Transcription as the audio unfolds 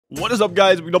What is up,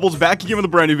 guys? Mcdoubles back again with a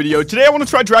brand new video. Today I want to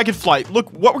try Dragonflight.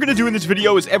 Look, what we're going to do in this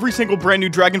video is every single brand new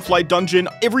Dragonflight dungeon,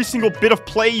 every single bit of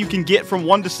play you can get from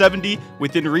 1 to 70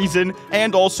 within reason,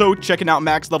 and also checking out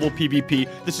max level PvP.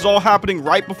 This is all happening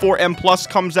right before M+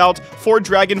 comes out for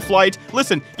Dragonflight.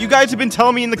 Listen, you guys have been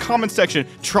telling me in the comment section,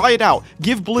 try it out.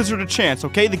 Give Blizzard a chance,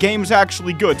 okay? The game is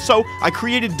actually good. So I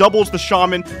created Doubles the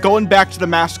Shaman, going back to the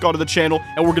mascot of the channel,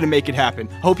 and we're going to make it happen.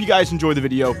 Hope you guys enjoy the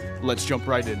video. Let's jump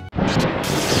right in.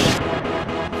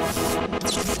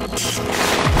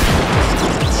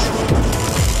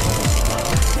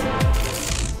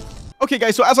 Okay,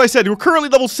 guys, so as I said, we're currently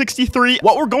level 63.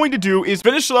 What we're going to do is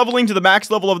finish leveling to the max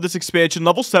level of this expansion,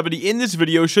 level 70, in this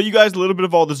video, show you guys a little bit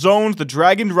of all the zones, the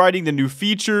dragon riding, the new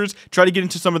features, try to get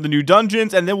into some of the new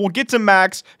dungeons, and then we'll get to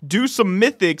max, do some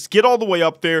mythics, get all the way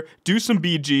up there, do some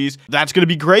BGs. That's going to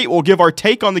be great. We'll give our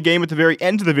take on the game at the very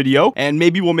end of the video, and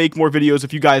maybe we'll make more videos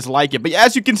if you guys like it. But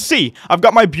as you can see, I've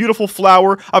got my beautiful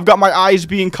flower, I've got my eyes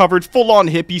being covered, full-on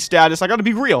hippie status. I gotta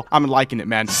be real. I'm liking it,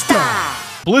 man. Stop!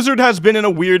 Blizzard has been in a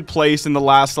weird place in the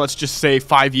last, let's just say,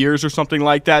 5 years or something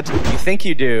like that. You think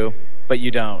you do, but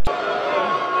you don't.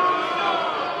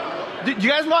 Do you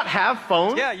guys not have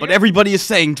phones? Yeah, but everybody is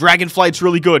saying Dragonflight's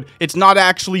really good. It's not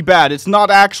actually bad. It's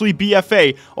not actually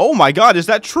BFA. Oh my god, is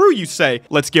that true, you say?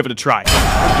 Let's give it a try.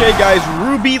 Okay, guys,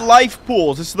 Ruby Life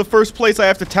Pools. This is the first place I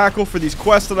have to tackle for these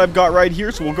quests that I've got right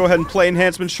here, so we'll go ahead and play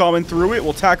Enhancement Shaman through it.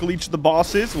 We'll tackle each of the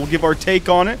bosses. We'll give our take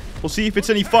on it. We'll see if it's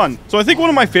any fun. So I think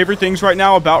one of my favorite things right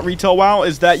now about Retail WoW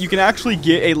is that you can actually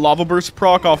get a Lava Burst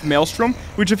proc off Maelstrom,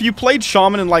 which if you played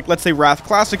Shaman in, like, let's say Wrath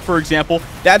Classic, for example,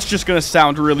 that's just gonna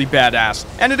sound really badass.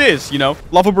 And it is, you know.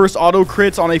 Lava Burst auto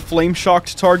crits on a Flame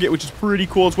Shocked target, which is pretty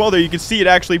cool as well. There you can see it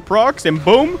actually procs, and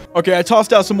boom. Okay, I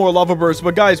tossed out some more Lava Bursts,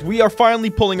 but guys, we are finally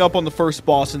pulling up on the first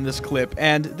boss in this clip,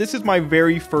 and this is my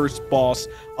very first boss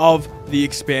of the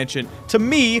expansion. To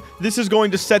me, this is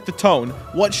going to set the tone.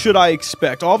 What should I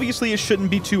expect? Obviously, it shouldn't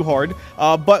be too hard,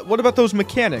 but what about those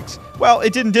mechanics? Well,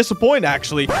 it didn't disappoint,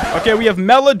 actually. Okay, we have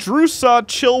Mcdoubles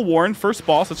Chillwarn, first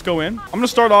boss. Let's go in. I'm gonna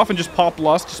start off and just pop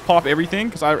Lust, just pop everything,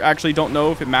 because I actually don't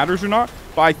know if it matters or not.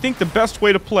 But I think the best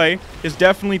way to play is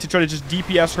definitely to try to just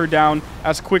DPS her down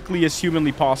as quickly as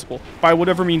humanly possible, by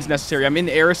whatever means necessary. I'm in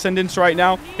Air Ascendance right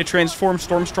now. It transforms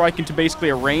Storm Strike into basically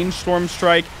a ranged Storm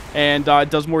Strike, and it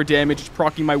does more damage. It's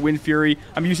proccing my Wind Fury.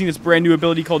 I'm using this brand new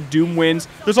ability called Doom Winds.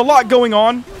 There's a lot going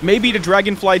on, maybe to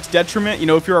Dragonflight's detriment. You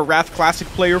know, if you're a Wrath Classic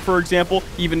player, for example,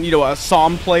 even, you know, a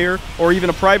Psalm player, or even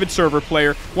a private server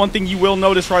player, one thing you will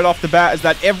notice right off the bat is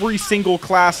that every single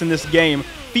class in this game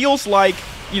feels like,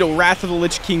 you know, Wrath of the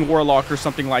Lich King Warlock or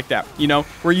something like that, you know,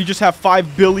 where you just have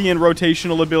 5 billion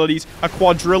rotational abilities, a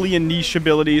quadrillion niche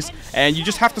abilities, and you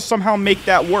just have to somehow make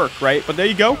that work, right? But there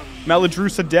you go.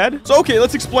 Mcdoubles dead. So, okay,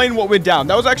 let's explain what went down.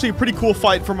 That was actually a pretty cool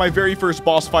fight for my very first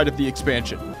boss fight of the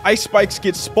expansion. Ice Spikes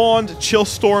get spawned. Chill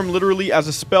Storm, literally, as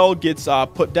a spell, gets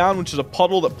put down, which is a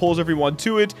puddle that pulls everyone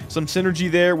to it. Some synergy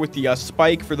there with the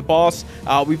spike for the boss.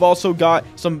 We've also got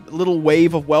some little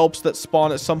wave of whelps that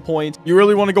spawn at some point. You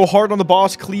really want to go hard on the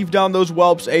boss, cleave down those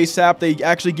whelps ASAP. They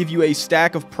actually give you a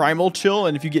stack of Primal Chill,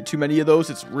 and if you get too many of those,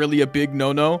 it's really a big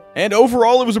no-no. And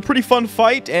overall, it was a pretty fun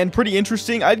fight and pretty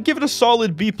interesting. I'd give it a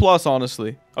solid B+,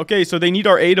 honestly. Okay, so they need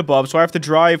our aid above, so I have to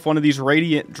drive one of these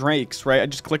Radiant Drakes, right? I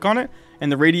just click on it,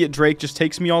 and the Radiant Drake just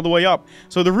takes me all the way up.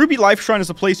 So the Ruby Life Shrine is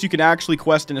a place you can actually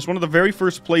quest in. It's one of the very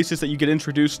first places that you get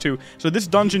introduced to. So this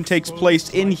dungeon takes place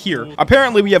in here.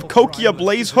 Apparently, we have Kokia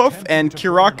Blazehoof and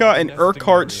Kiraka and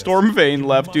Urquhart Stormvein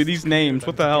left. Dude, these names,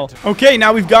 what the hell? Okay,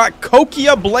 now we've got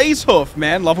Kokia Blazehoof,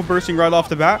 man. Lava bursting right off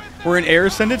the bat. We're in Air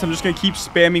Ascendance. I'm just going to keep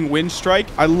spamming Wind Strike.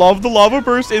 I love the Lava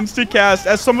Burst insta-cast.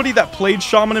 As somebody that played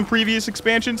Shaman in previous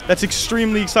expansions, that's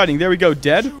extremely exciting. There we go,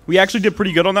 dead. We actually did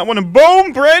pretty good on that one. And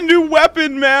boom, brand new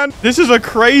weapon, man. This is a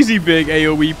crazy big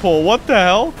AoE pull. What the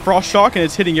hell? Frost Shock, and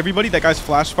it's hitting everybody. That guy's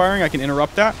flash firing. I can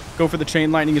interrupt that. Go for the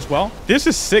Chain Lightning as well. This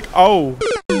is sick. Oh.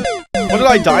 What did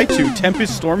I die to?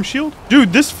 Tempest Storm Shield?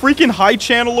 Dude, this freaking High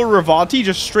Channeler Ravati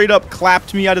just straight up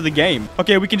clapped me out of the game.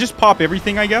 Okay, we can just pop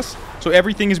everything, I guess. So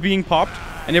everything is being popped,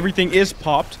 and everything is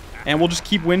popped. And we'll just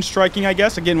keep wind striking, I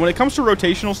guess. Again, when it comes to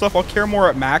rotational stuff, I'll care more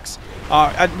at max.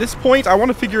 At this point, I want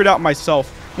to figure it out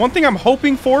myself. One thing I'm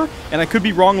hoping for, and I could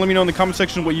be wrong, let me know in the comment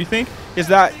section what you think, is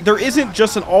that there isn't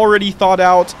just an already thought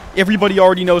out, everybody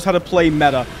already knows how to play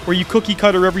meta, where you cookie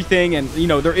cutter everything and, you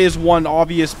know, there is one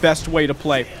obvious best way to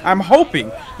play. I'm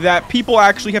hoping that people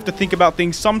actually have to think about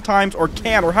things sometimes, or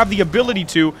can, or have the ability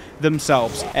to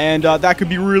themselves. And that could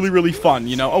be really, really fun,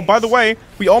 you know. Oh, by the way,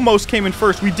 we almost came in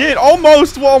first. We did!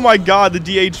 Almost! Oh my god, the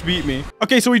DH beat me.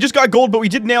 Okay, so we just got gold, but we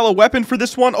did nail a weapon for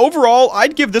this one. Overall,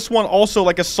 I'd give this one also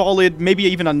like a solid, maybe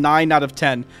even even a 9 out of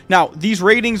 10. Now, these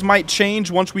ratings might change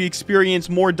once we experience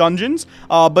more dungeons,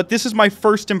 but this is my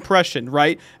first impression,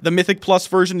 right? The Mythic Plus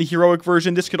version, the Heroic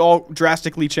version, this could all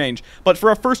drastically change. But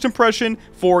for a first impression,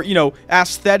 for, you know,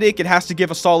 aesthetic, it has to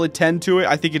give a solid 10 to it.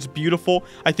 I think it's beautiful.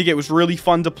 I think it was really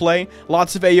fun to play.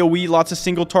 Lots of AoE, lots of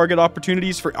single target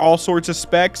opportunities for all sorts of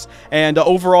specs, and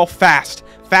overall fast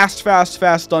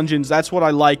dungeons. That's what I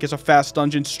like, is a fast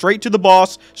dungeon. Straight to the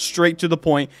boss, straight to the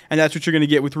point, and that's what you're going to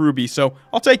get with Ruby, so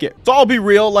I'll take it. So I'll be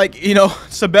real, like, you know,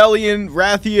 Sibelian,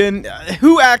 Rathian,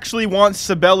 who actually wants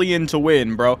Sibelian to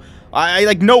win, bro? I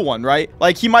like, no one, right?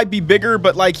 Like, he might be bigger,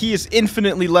 but, like, he is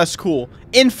infinitely less cool.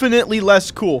 Infinitely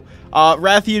less cool.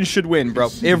 Rathian should win, bro.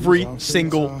 Every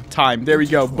single time. There we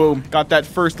go. Boom. Got that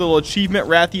first little achievement,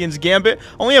 Rathian's Gambit.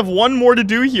 Only have one more to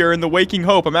do here in the Waking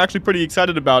Hope. I'm actually pretty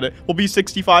excited about it. We'll be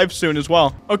 65 soon as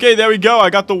well. Okay, there we go. I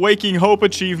got the Waking Hope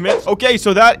achievement. Okay,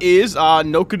 so that is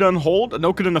Nokudun Hold,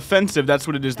 Nokudun Offensive. That's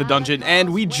what it is, the dungeon.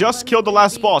 And we just killed the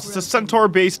last boss. It's a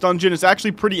centaur-based dungeon. It's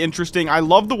actually pretty interesting. I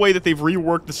love the way that they've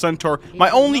reworked the centaur. My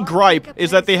only gripe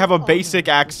is that they have a basic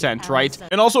accent, right?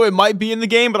 And also, it might be in the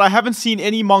game, but I haven't seen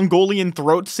any Mongolian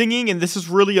throat singing, and this is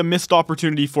really a missed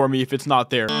opportunity for me if it's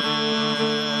not there.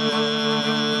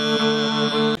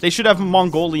 They should have a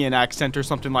Mongolian accent or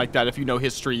something like that if you know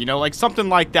history, you know, like something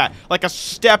like that, like a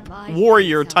steppe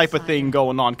warrior type of thing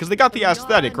going on, because they got the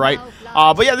aesthetic, right?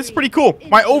 But yeah, this is pretty cool.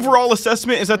 My overall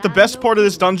assessment is that the best part of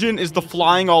this dungeon is the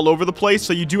flying all over the place,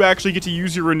 so you do actually get to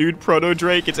use your renewed Proto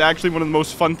Drake. It's actually one of the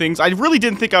most fun things. I really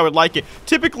didn't think I would like it.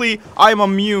 Typically, I'm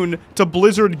immune to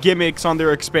Blizzard gimmicks on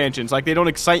their expansions. Like, they don't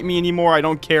excite me anymore. I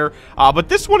don't care. But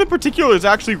this one in particular is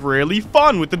actually really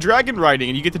fun with the dragon riding,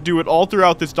 and you get to do it all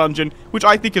throughout this dungeon, which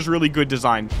I think is really good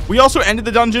design. We also ended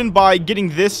the dungeon by getting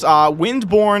this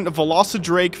Windborn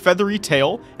Velocidrake Feathery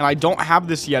Tail, and I don't have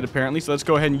this yet apparently, so let's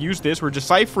go ahead and use this. We're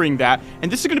deciphering that, and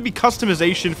this is going to be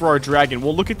customization for our dragon.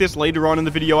 We'll look at this later on in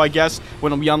the video, I guess,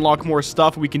 when we unlock more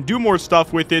stuff. We can do more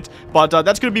stuff with it, but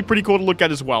that's going to be pretty cool to look at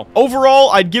as well.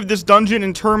 Overall, I'd give this dungeon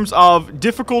in terms of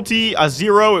difficulty a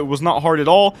 0. It was not hard at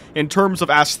all. In terms of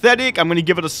aesthetic, I'm going to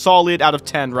give it a solid out of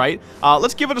 10, right?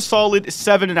 Let's give it a solid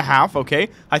 7.5, okay?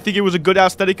 I think it was a good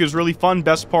aesthetic. It was really fun.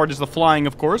 Best part is the flying,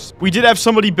 of course. We did have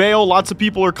somebody bail. Lots of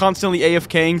people are constantly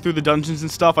AFKing through the dungeons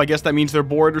and stuff. I guess that means they're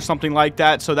bored or something like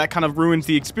that, so that kind of ruins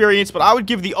the experience, but I would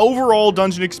give the overall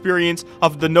dungeon experience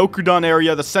of the Nokudun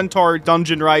area, the Centaur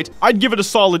dungeon, right? I'd give it a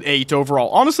solid 8 overall.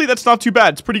 Honestly, that's not too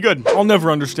bad. It's pretty good. I'll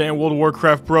never understand World of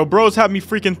Warcraft, bro. Bros have me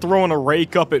freaking throwing a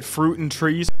rake up at fruit and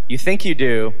trees. You think you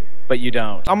do, but you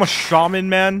don't. I'm a shaman,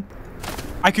 man.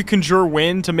 I could conjure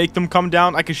wind to make them come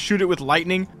down. I could shoot it with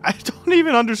lightning. I don't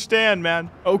even understand, man.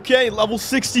 Okay, level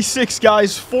 66,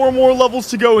 guys. 4 more levels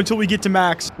to go until we get to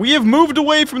max. We have moved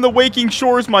away from the Waking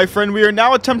Shores, my friend. We are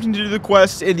now attempting to do the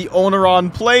quests in the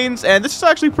Oneron Plains, and this is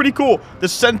actually pretty cool. The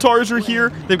centaurs are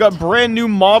here. They've got brand new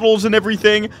models and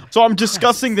everything. So I'm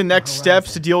discussing the next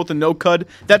steps to deal with the Nokud.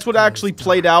 That's what actually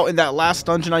played out in that last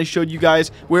dungeon I showed you guys,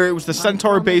 where it was the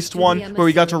centaur-based one, where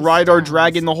we got to ride our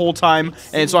dragon the whole time,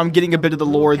 and so I'm getting a bit of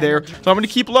the lore there. So I'm going to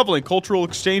keep leveling. Cultural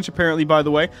exchange, apparently, by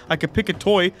the way. I could pick a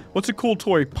toy. What's a cool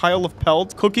toy? Pile of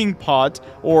pelts, cooking pot,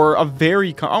 or a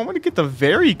very... I want to get the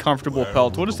very comfortable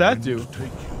pelt. What does that do?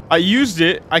 I used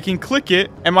it. I can click it,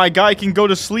 and my guy can go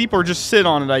to sleep or just sit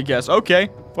on it, I guess. Okay.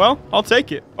 Well, I'll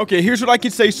take it. Okay, here's what I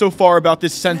can say so far about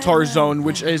this Centaur zone,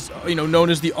 which is, you know, known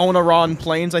as the Oneron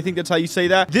Plains. I think that's how you say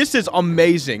that. This is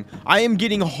amazing. I am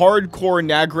getting hardcore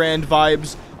Nagrand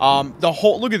vibes.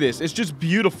 Look at this. It's just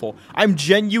beautiful. I'm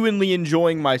genuinely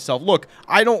enjoying myself. Look,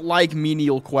 I don't like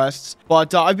menial quests,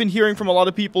 but I've been hearing from a lot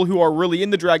of people who are really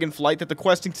in the Dragonflight that the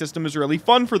questing system is really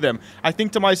fun for them. I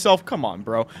think to myself, come on,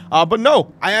 bro. But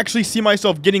no, I actually see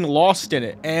myself getting lost in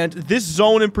it, and this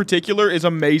zone in particular is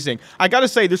amazing. I gotta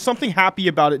say, there's something happy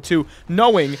about it too,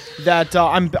 knowing that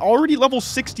I'm already level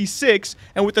 66,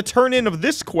 and with the turn-in of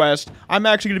this quest, I'm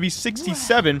actually going to be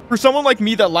 67. For someone like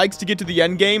me that likes to get to the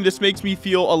end game, this makes me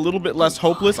feel a little bit less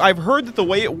hopeless. I've heard that the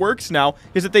way it works now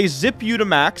is that they zip you to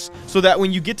max, so that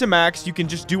when you get to max, you can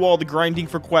just do all the grinding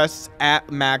for quests at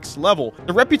max level.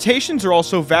 The reputations are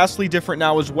also vastly different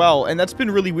now as well, and that's been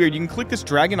really weird. You can click this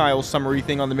Dragon Isle summary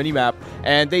thing on the minimap,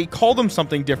 and they call them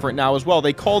something different now as well.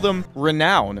 They call them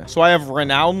Renown. So I have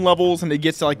Renown levels, and it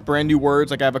gets to, like, brand new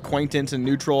words. Like, I have Acquaintance and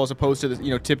Neutral, as opposed to the,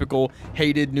 you know, typical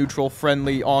hated, neutral,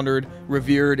 friendly, honored,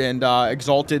 revered, and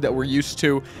exalted that we're used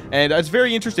to. And it's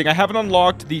very interesting. I haven't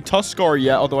unlocked unlocked the Tuskar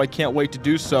yet, although I can't wait to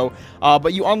do so.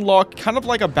 But you unlock kind of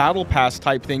like a battle pass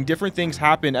type thing. Different things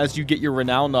happen as you get your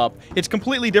renown up. It's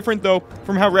completely different, though,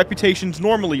 from how reputations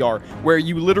normally are, where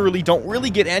you literally don't really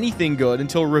get anything good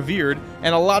until revered,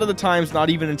 and a lot of the times not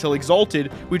even until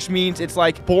exalted, which means it's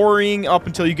like boring up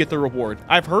until you get the reward.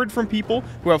 I've heard from people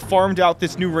who have farmed out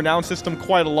this new renown system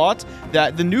quite a lot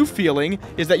that the new feeling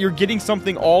is that you're getting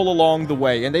something all along the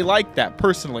way, and they like that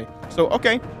personally. So,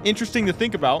 okay, interesting to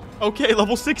think about. Okay,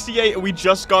 level 68, we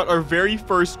just got our very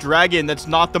first dragon that's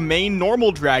not the main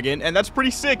normal dragon, and that's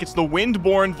pretty sick. It's the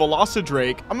Windborn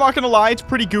Velocidrake. I'm not gonna lie, it's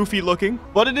pretty goofy looking,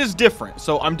 but it is different,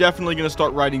 so I'm definitely gonna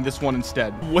start riding this one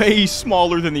instead. Way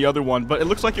smaller than the other one, but it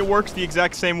looks like it works the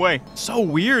exact same way. So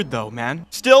weird, though, man.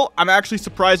 Still, I'm actually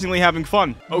surprisingly having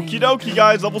fun. Okie dokie,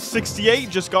 guys, level 68,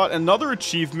 just got another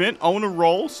achievement, own a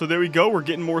role, so there we go. We're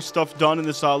getting more stuff done in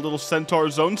this little centaur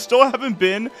zone. Still haven't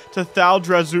been to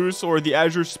Thaldrazus or the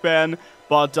Azure Span,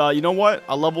 but you know what?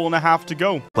 A level and a half to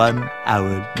go. 1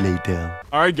 hour later.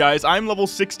 All right, guys, I'm level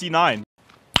 69.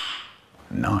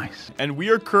 Nice. And we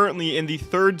are currently in the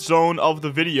third zone of the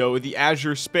video, the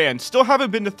Azure Span. Still haven't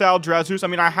been to Thaldrazus. I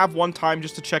mean, I have one time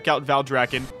just to check out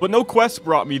Valdraken, but no quest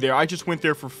brought me there. I just went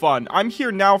there for fun. I'm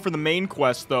here now for the main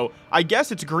quest, though. I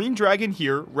guess it's green dragon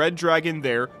here, red dragon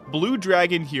there, blue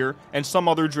dragon here, and some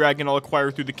other dragon I'll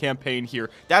acquire through the campaign here.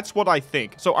 That's what I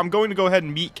think. So I'm going to go ahead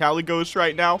and meet Caligos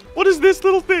right now. What is this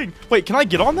little thing? Wait, can I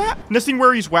get on that?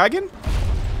 Nissingwary's wagon?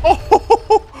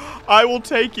 Oh, I will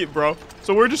take it, bro.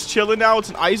 So we're just chilling now. It's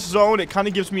an ice zone. It kind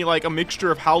of gives me like a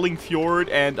mixture of Howling Fjord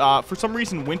and for some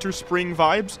reason Winter Spring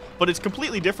vibes, but it's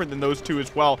completely different than those two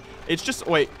as well. It's just,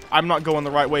 wait, I'm not going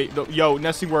the right way. Yo,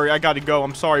 Nessingwary, I gotta go.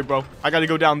 I'm sorry, bro. I gotta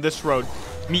go down this road.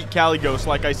 Meet Caligos,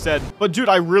 like I said. But dude,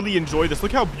 I really enjoy this.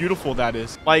 Look how beautiful that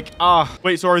is. Like,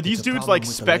 wait, so are these dudes like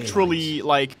spectrally,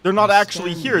 like, they're not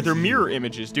actually here. They're mirror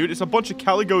images, dude. It's a bunch of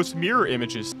Caligos mirror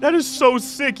images. That is so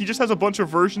sick. He just has a bunch of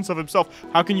versions of himself.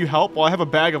 How can you help? Well, I have a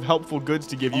bag of helpful goods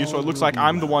to give you, so it looks like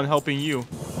I'm the one helping you.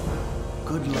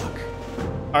 Good luck.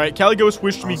 All right, Caligos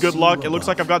wished me good luck. It looks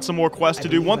like I've got some more quests to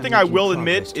do. One thing I will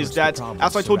admit is that,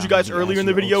 as I told you guys earlier in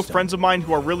the video, friends of mine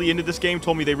who are really into this game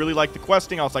told me they really like the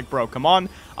questing. I was like, bro, come on.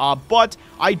 But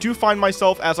I do find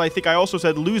myself, as I think I also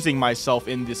said, losing myself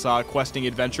in this questing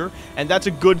adventure, and that's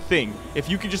a good thing. If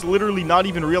you could just literally not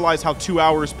even realize how 2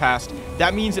 hours passed,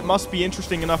 that means it must be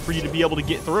interesting enough for you to be able to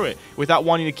get through it without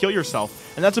wanting to kill yourself.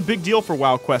 And that's a big deal for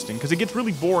WoW questing, because it gets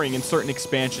really boring in certain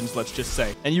expansions, let's just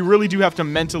say. And you really do have to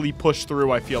mentally push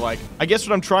through, I feel like. I guess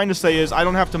what I'm trying to say is I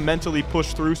don't have to mentally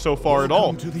push through so far at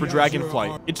all for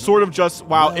Dragonflight. It's sort of just,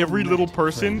 wow, every little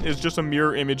person is just a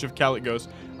mirror image of Caligos.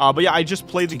 But yeah, I just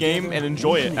play the game and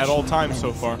enjoy it at all times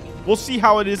so far. We'll see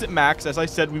how it is at max. As I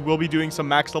said, we will be doing some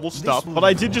max level stuff. But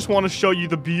I did just want to show you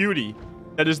the beauty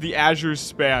that is the Azure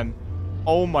Span.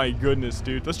 Oh my goodness,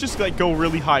 dude. Let's just like go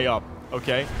really high up,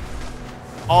 okay?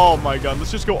 Oh my god,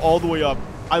 let's just go all the way up.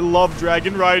 I love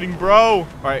dragon riding, bro. All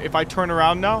right, if I turn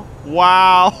around now.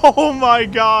 Wow. Oh my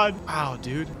god. Wow,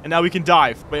 dude. And now we can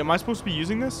dive. Wait, am I supposed to be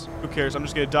using this? Who cares? I'm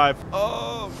just gonna dive.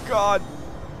 Oh god.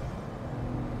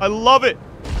 I love it.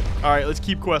 All right, let's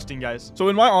keep questing, guys. So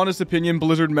in my honest opinion,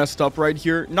 Blizzard messed up right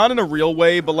here. Not in a real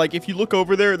way, but like if you look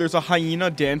over there, there's a hyena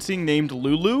dancing named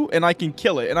Lulu, and I can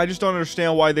kill it. And I just don't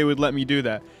understand why they would let me do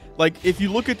that. Like, if you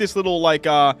look at this little, like,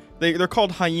 they're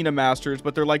called hyena masters,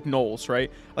 but they're like gnolls, right?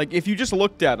 Like, if you just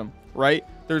looked at them, right?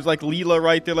 There's, like, Leela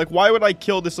right there. Like, why would I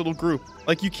kill this little group?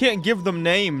 Like, you can't give them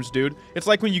names, dude. It's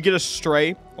like when you get a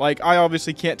stray. Like, I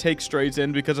obviously can't take strays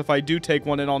in, because if I do take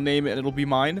one in, I'll name it and it'll be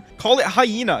mine. Call it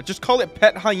hyena. Just call it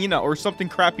pet hyena or something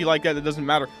crappy like that. That doesn't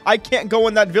matter. I can't go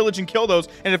in that village and kill those,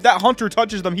 and if that hunter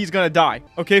touches them, he's gonna die.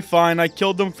 Okay, fine. I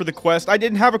killed them for the quest. I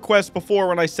didn't have a quest before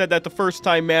when I said that the first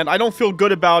time, man. I don't feel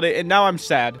good about it, and now I'm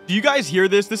sad. Do you guys hear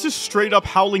this? This is straight up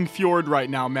Howling Fjord right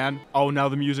now, man. Oh, now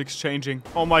the music's changing.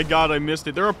 Oh my god, I missed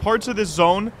it. There are parts of this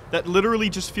zone that literally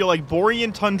just feel like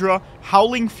Borean Tundra,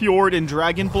 Howling Fjord, and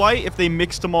Dragonblight if they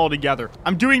mixed them all together.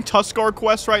 I'm doing Tuskar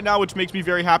quests right now, which makes me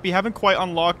very happy. Haven't quite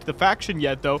unlocked the faction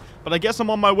yet, though, but I guess I'm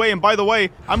on my way. And by the way,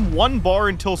 I'm 1 bar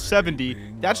until 70.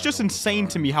 That's just insane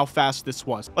to me how fast this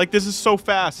was. Like, this is so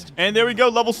fast. And there we go,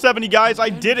 level 70, guys. I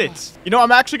did it. You know,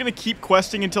 I'm actually going to keep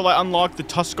questing until I unlock the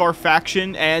Tuskar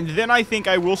faction, and then I think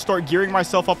I will start gearing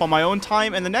myself up on my own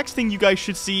time. And the next thing you guys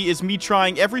should see is me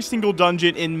trying every single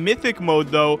dungeon in Mythic mode,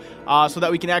 though, so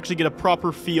that we can actually get a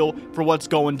proper feel for what's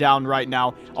going down right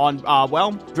now on,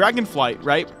 well, Dragonflight,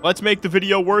 right? Let's make the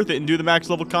video worth it and do the max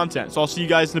level content. So I'll see you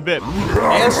guys in a bit.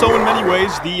 And so in many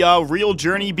ways, the real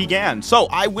journey began. So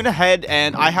I went ahead and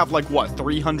and I have like, what,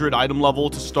 300 item level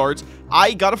to start.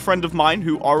 I got a friend of mine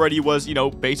who already was, you know,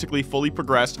 basically fully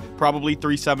progressed, probably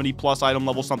 370 plus item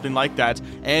level, something like that,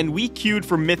 and we queued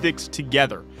for Mythics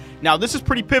together. Now, this is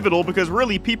pretty pivotal because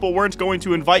really people weren't going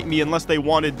to invite me unless they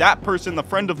wanted that person, the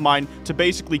friend of mine, to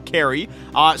basically carry.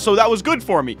 So that was good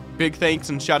for me. Big thanks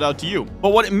and shout out to you. But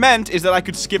what it meant is that I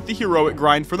could skip the heroic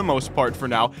grind for the most part for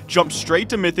now, jump straight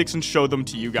to Mythics and show them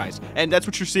to you guys. And that's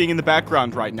what you're seeing in the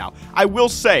background right now. I will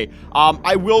say,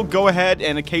 I will go ahead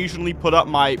and occasionally put up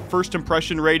my first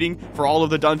impression rating for all of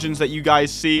the dungeons that you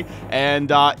guys see.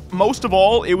 And most of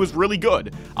all, it was really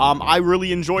good. I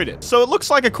really enjoyed it. So it looks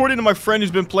like, according to my friend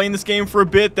who's been playing this game for a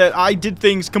bit, that I did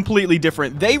things completely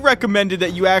different. They recommended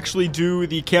that you actually do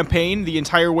the campaign the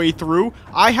entire way through.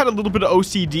 I had a little bit of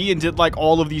OCD and did like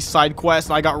all of these side quests,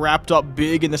 and I got wrapped up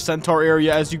big in the Centaur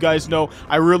area. As you guys know,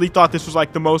 I really thought this was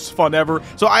like the most fun ever.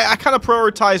 So I kind of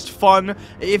prioritized fun,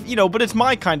 if you know, but it's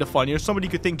my kind of fun. You know, somebody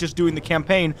could think just doing the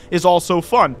campaign is also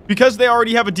fun. Because they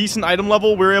already have a decent item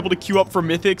level, we were able to queue up for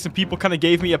Mythics, and people kind of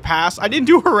gave me a pass. I didn't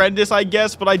do horrendous, I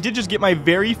guess, but I did just get my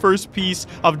very first piece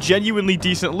of genuinely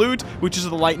decent loot, which is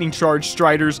the lightning charge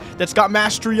striders. That's got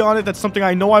mastery on it. That's something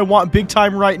I know I want big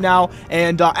time right now.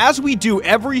 And as we do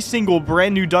every single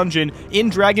brand new dungeon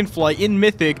in Dragonflight, in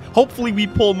Mythic, hopefully we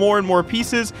pull more and more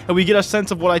pieces, and we get a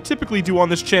sense of what I typically do on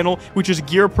this channel, which is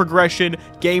gear progression,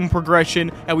 game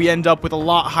progression, and we end up with a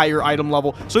lot higher item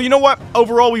level. So you know what?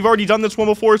 Overall, we've already done this one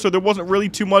before, so there wasn't really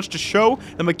too much to show.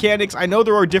 The mechanics, I know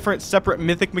there are different separate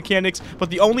Mythic mechanics, but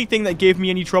the only thing that gave me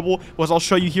any trouble was, I'll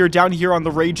show you here, down here on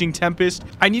the Raging Tempest.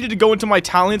 I needed to go into my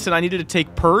talents, and I needed to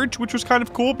take Purge, which was kind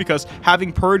of cool because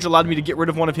having Purge allowed me to get rid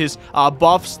of one of his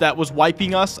buffs that was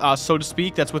wiping us, so to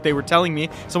speak. That's what they were telling me.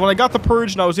 So when I got the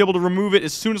Purge and I was able to remove it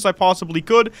as soon as I possibly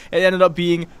could, it ended up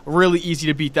being really easy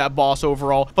to beat that boss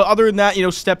overall. But other than that, you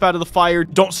know, step out of the fire,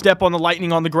 don't step on the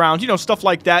lightning on the ground, you know, stuff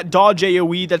like that. Dodge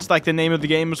AoE, that's like the name of the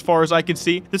game as far as I can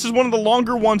see. This is one of the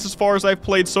longer ones as far as I've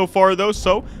played so far though,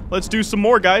 so let's do some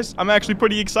more, guys. I'm actually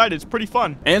pretty excited. It's pretty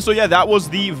fun. And so yeah, that was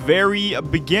the very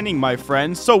beginning, my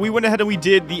friends. So we went ahead and we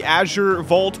did the Azure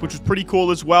Vault, which was pretty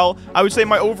cool as well. I would say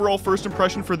my overall first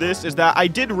impression for this is that I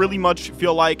did really much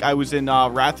feel like I was in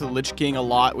Wrath of the Lich King a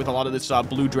lot with a lot of this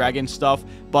blue dragon stuff,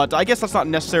 but I guess that's not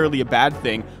necessarily a bad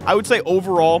thing. I would say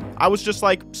overall, I was just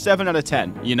like 7 out of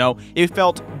 10, you know? It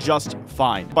felt just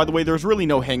fine. By the way, there's really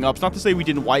no hang-ups. Not to say we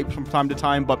didn't wipe from time to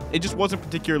time, but it just wasn't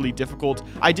particularly difficult.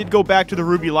 I did go back to the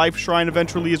Ruby Life Shrine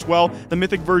eventually as well. The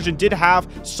Mythic version did have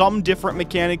some different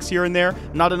mechanics here and there,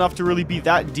 not enough to really be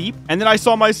that deep. And then I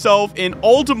saw myself in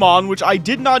Uldaman, which I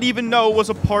did not even know was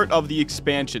a part of the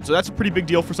expansion. So that's a pretty big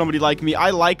deal for somebody like me. I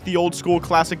like the old school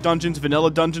classic dungeons,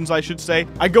 vanilla dungeons, I should say.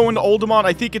 I go into Uldaman,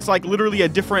 I think it's like literally a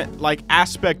different like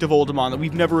aspect of Uldaman that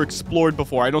we've never explored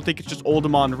before. I don't think it's just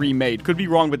Uldaman remade. Could be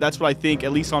wrong, but that's what I think,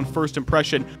 at least on first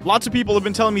impression. Lots of people have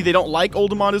been telling me they don't like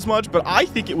Uldaman as much, but I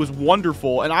think it was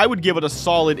wonderful, and I would give it a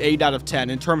solid 8 out of 10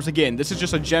 in terms, again, this is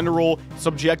just a general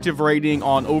subjective rating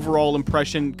on overall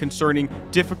impression concerning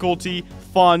difficulty,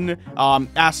 fun,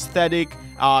 aesthetic,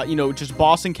 you know, just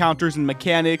boss encounters and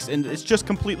mechanics, and it's just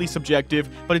completely subjective,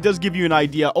 but it does give you an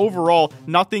idea. Overall,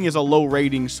 nothing is a low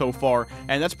rating so far,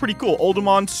 and that's pretty cool.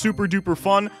 Uldaman, super duper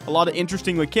fun, a lot of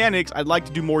interesting mechanics. I'd like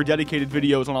to do more dedicated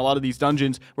videos on a lot of these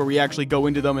dungeons where we actually go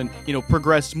into them and, you know,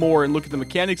 progress more and look at the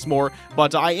mechanics more,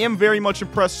 but I am very much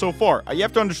impressed so far. You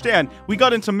have to understand, we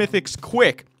got into Mythics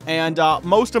quick, and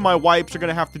most of my wipes are going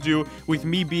to have to do with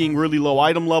me being really low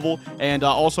item level, and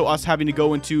also us having to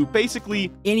go into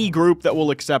basically any group that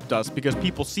will accept us, because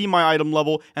people see my item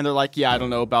level and they're like, yeah, I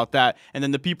don't know about that. And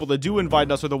then the people that do invite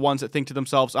us are the ones that think to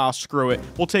themselves, ah, screw it,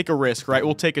 we'll take a risk, right?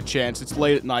 We'll take a chance. It's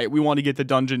late at night, we want to get the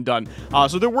dungeon done.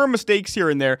 So there were mistakes here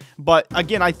and there, but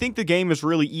again, I think the game is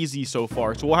really easy so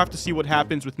far, so we'll have to see what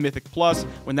happens with Mythic Plus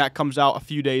when that comes out a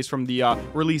few days from the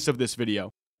release of this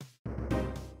video.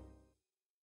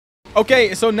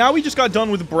 Okay, so now we just got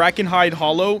done with Brackenhide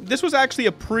Hollow. This was actually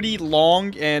a pretty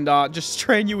long and just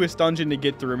strenuous dungeon to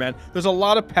get through, man. There's a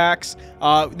lot of packs.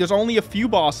 There's only a few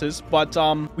bosses, but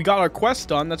we got our quest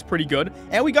done. That's pretty good.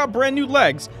 And we got brand new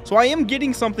legs. So I am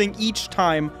getting something each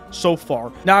time so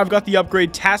far. Now I've got the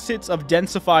upgrade Tassets of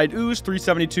Densified Ooze,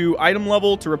 372 item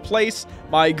level, to replace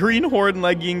my Green Horde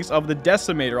leggings of the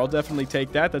Decimator. I'll definitely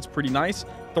take that. That's pretty nice.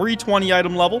 320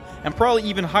 item level, and probably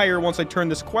even higher once I turn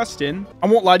this quest in. I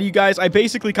won't lie to you guys, I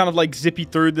basically kind of like zippy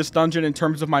through this dungeon in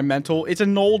terms of my mental. It's a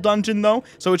Knoll dungeon though,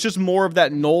 so it's just more of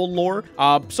that Knoll lore.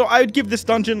 So I would give this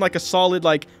dungeon like a solid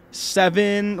like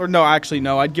 7, or no, actually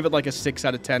no, I'd give it like a 6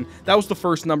 out of 10. That was the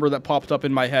first number that popped up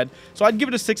in my head, so I'd give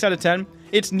it a 6 out of 10.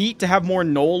 It's neat to have more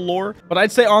Knoll lore, but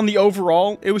I'd say on the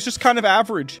overall, it was just kind of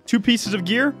average. 2 pieces of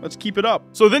gear, let's keep it up.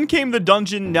 So then came the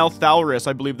dungeon Nelthalris,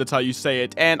 I believe that's how you say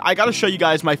it, and I gotta show you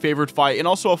guys my favorite fight, and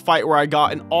also a fight where I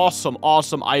got an awesome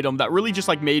item that really just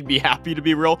like made me happy, to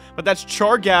be real, but that's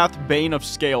Chargath, Bane of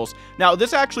Scales. Now,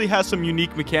 this actually has some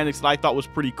unique mechanics that I thought was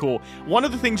pretty cool. One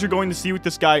of the things you're going to see with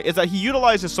this guy is that he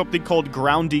utilizes something called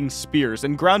grounding spears,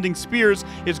 and grounding spears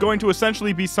is going to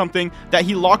essentially be something that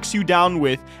he locks you down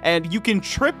with, and you can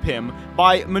trip him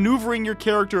by maneuvering your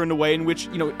character in a way in which,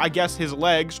 you know, I guess his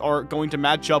legs are going to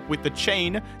match up with the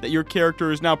chain that your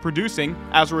character is now producing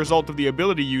as a result of the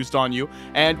ability used on you,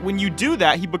 and when you do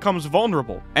that, he becomes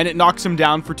vulnerable, and it knocks him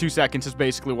down for 2 seconds is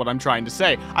basically what I'm trying to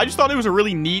say. I just thought it was a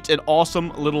really neat and awesome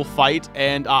little fight,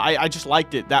 and I just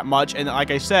liked it that much, and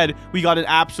like I said, we got an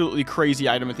absolutely crazy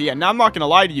item at the end. Now, I'm not gonna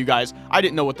lie to you guys, I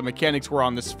didn't know what the mechanics were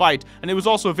on this fight, and it was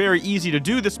also very easy to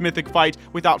do this mythic fight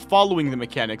without following the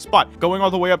mechanics, but going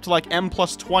all the way up to like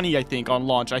M+20, I think, on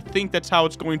launch, I think that's how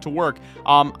it's going to work.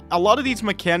 A lot of these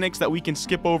mechanics that we can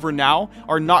skip over now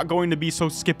are not going to be so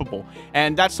skippable,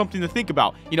 and that's something to think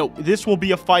about. You know, this will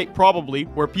be a fight probably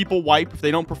where people wipe if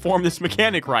they don't perform this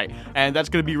mechanic right, and that's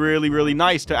going to be really, really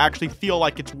nice to actually feel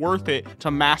like it's worth it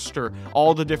to master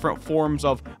all the different forms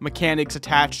of mechanics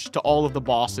attached to all of the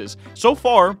bosses. So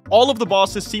far, all of the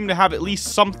bosses seem to have at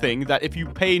least something that if you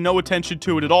pay no attention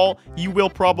to it at all, you will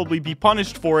probably be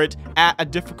punished for it at a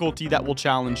difficulty that will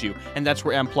challenge you, and that's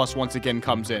where M+ once again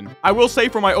comes in. I will say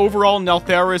for my overall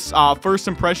Nelthalris first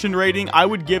impression rating, I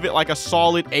would give it like a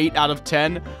solid 8 out of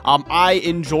 10. I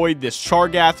enjoyed this.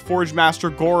 Chargath, Forge Master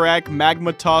Gorak,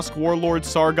 Magma Tusk, Warlord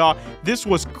Sarga. This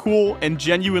was cool and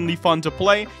genuinely fun to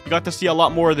play. You got to see a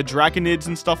lot more of the Draconids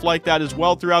and stuff like that as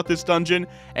well throughout this dungeon,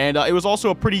 and it was also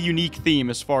a pretty unique theme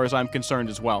as far as I'm concerned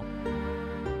as well.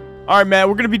 Alright, man,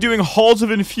 we're going to be doing Halls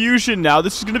of Infusion now.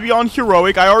 This is going to be on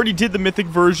Heroic. I already did the Mythic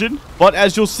version, but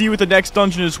as you'll see with the next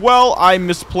dungeon as well, I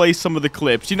misplaced some of the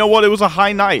clips. You know what? It was a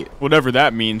high night. Whatever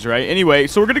that means, right? Anyway,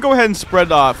 so we're going to go ahead and spread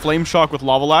Flame Shock with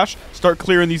Lava Lash, start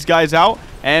clearing these guys out,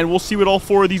 and we'll see what all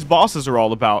 4 of these bosses are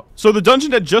all about. So the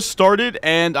dungeon had just started,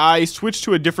 and I switched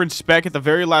to a different spec at the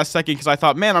very last second because I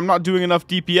thought, man, I'm not doing enough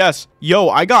DPS. Yo,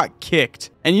 I got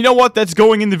kicked. And you know what? That's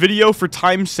going in the video for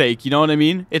time's sake, you know what I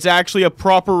mean? It's actually a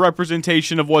proper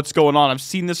representation of what's going on. I've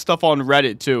seen this stuff on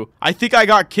Reddit, too. I think I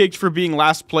got kicked for being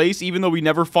last place, even though we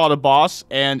never fought a boss,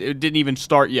 and it didn't even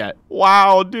start yet.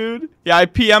 Wow, dude. Yeah, I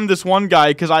PM'd this one guy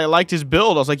because I liked his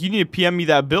build. I was like, you need to PM me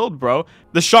that build, bro.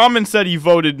 The Shaman said he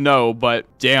voted no, but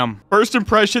damn. First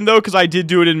impression, though, because I did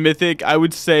do it in Mythic, I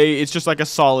would say it's just like a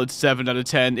solid 7 out of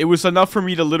 10. It was enough for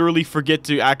me to literally forget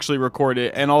to actually record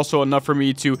it, and also enough for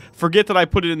me to forget that I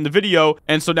put it in the video,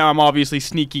 and so now I'm obviously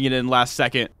sneaking it in last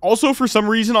second. Also, for some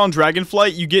reason on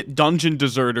Dragonflight, you get Dungeon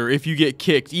Deserter if you get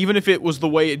kicked, even if it was the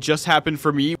way it just happened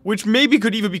for me, which maybe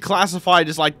could even be classified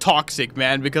as like toxic,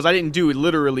 man, because I didn't do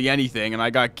literally anything, and I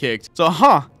got kicked. So,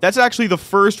 that's actually the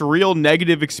first real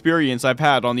negative experience I've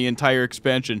had on the entire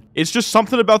expansion. It's just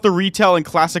something about the retail and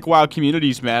classic WoW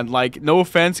communities, man. Like, no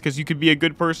offense, because you could be a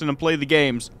good person and play the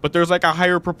games, but there's like a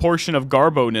higher proportion of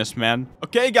garbo-ness, man.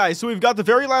 Okay, guys, so we've got the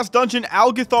very last dungeon,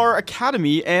 Algethar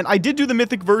Academy, and I did do the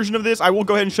Mythic version of this. I will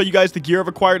go ahead and show you guys the gear I've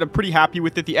acquired. I'm pretty happy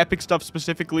with it. The epic stuff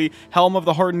specifically, Helm of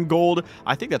the Hardened Gold.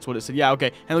 I think that's what it said. Yeah, okay.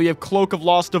 And then we have Cloak of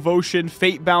Lost Devotion,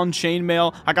 Fate-Bound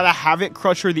Chainmail. I got a Havoc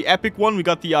Crusher, the epic one. We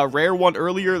got the rare one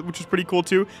earlier, which was pretty cool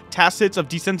too. Tacits of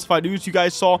Desensified Ooze you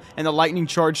guys saw, and the Lightning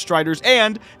Charge Striders,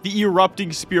 and the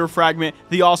Erupting Spear Fragment,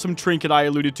 the awesome trinket I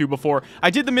alluded to before. I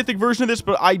did the Mythic version of this,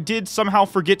 but I did somehow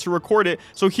forget to record it,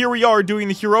 so here we are doing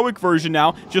the Heroic version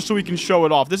now, just so we can show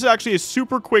it off. This is actually a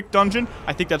super quick dungeon.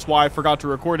 I think that's why I forgot to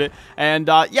record it, and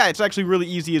yeah, it's actually really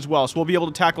easy as well, so we'll be able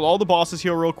to tackle all the bosses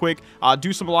here real quick,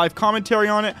 do some live commentary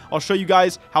on it. I'll show you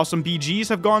guys how some BGs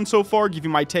have gone so far, give you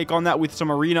my take on that with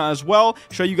some arena as well,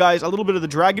 show you guys a little bit of the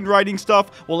dragon riding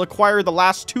stuff. We'll acquire the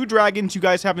last 2 dragons you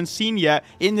guys haven't seen yet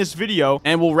in this video,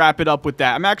 and we'll wrap it up with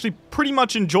that. I'm actually pretty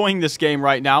much enjoying this game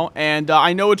right now, and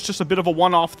I know it's just a bit of a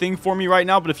one-off thing for me right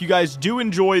now, but if you guys do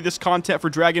enjoy this content for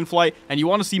Dragonflight and you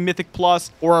want to see Mythic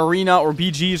Plus or Arena or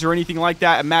BGs or anything like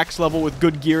that at max level with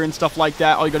good gear and stuff like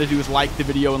that, all you gotta do is like the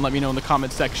video and let me know in the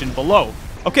comment section below.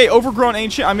 Okay, Overgrown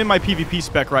Ancient. I'm in my PvP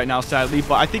spec right now, sadly,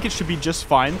 but I think it should be just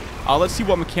fine. Let's see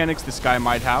what mechanics this guy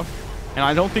might have. And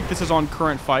I don't think this is on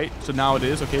current fight, so now it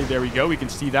is. Okay, there we go. We can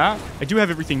see that. I do have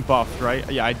everything buffed, right?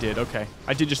 Yeah, I did. Okay.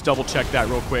 I did just double check that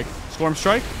real quick. Storm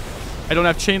Strike. I don't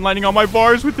have Chain Lightning on my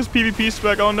bars with this PvP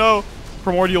spec. Oh, no.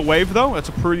 Primordial Wave, though. That's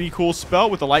a pretty cool spell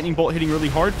with the lightning bolt hitting really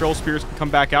hard. Feral Spirits can come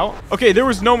back out. Okay, there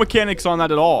was no mechanics on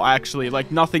that at all, actually.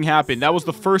 Like, nothing happened. That was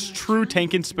the first true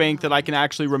tank and spank that I can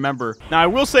actually remember. Now, I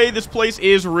will say this place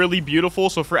is really beautiful.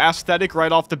 So for aesthetic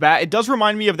right off the bat, it does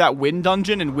remind me of that Wind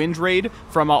Dungeon and Wind Raid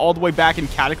from all the way back in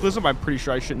Cataclysm. I'm pretty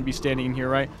sure I shouldn't be standing in here,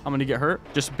 right? I'm gonna get hurt.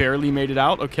 Just barely made it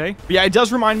out. Okay. But yeah, it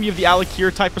does remind me of the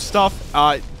Alakir type of stuff.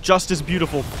 Just as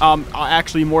beautiful.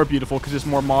 Actually more beautiful because it's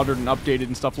more modern and updated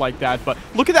and stuff like that. But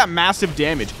look at that massive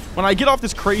damage. When I get off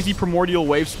this crazy Primordial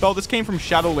Wave spell, this came from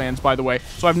Shadowlands, by the way,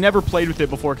 so I've never played with it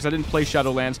before because I didn't play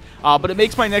Shadowlands, but it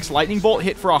makes my next Lightning Bolt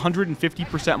hit for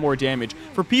 150% more damage.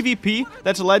 For PvP,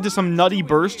 that's led to some nutty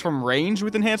bursts from range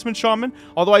with Enhancement Shaman,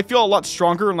 although I feel a lot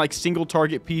stronger in like single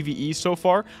target PvE so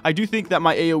far. I do think that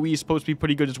my AoE is supposed to be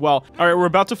pretty good as well. Alright, we're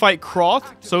about to fight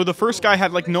Croth. So the first guy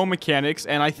had like no mechanics,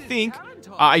 and I think...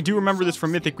 I do remember this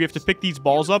from Mythic. We have to pick these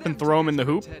balls up and throw them in the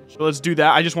hoop. So let's do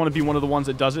that. I just want to be one of the ones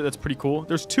that does it. That's pretty cool.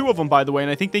 There's 2 of them, by the way, and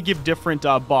I think they give different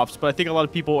buffs, but I think a lot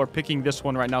of people are picking this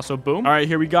one right now. So boom. All right,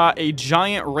 here we got a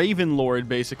giant Raven Lord,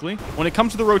 basically. When it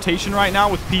comes to the rotation right now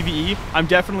with PvE, I'm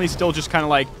definitely still just kind of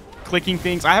like clicking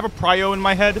things. I have a prio in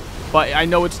my head, but I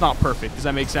know it's not perfect. Does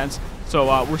that make sense? So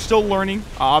we're still learning.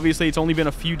 Obviously, it's only been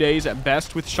a few days at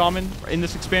best with Shaman in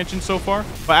this expansion so far.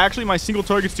 But actually, my single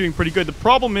target's doing pretty good. The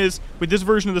problem is, with this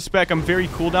version of the spec, I'm very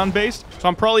cooldown based. So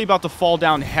I'm probably about to fall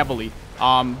down heavily.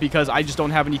 Because I just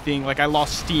don't have anything. Like, I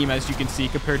lost steam, as you can see,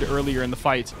 compared to earlier in the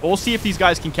fight. But we'll see if these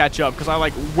guys can catch up, because I,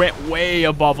 like, went way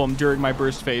above them during my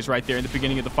burst phase right there in the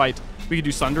beginning of the fight. We could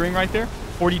do Sundering right there.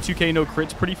 42k no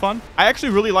crits, pretty fun. I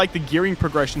actually really like the gearing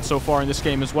progression so far in this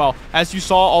game as well. As you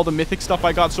saw, all the Mythic stuff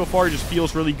I got so far just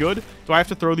feels really good. Do I have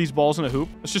to throw these balls in a hoop?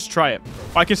 Let's just try it.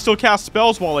 I can still cast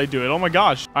spells while I do it. Oh my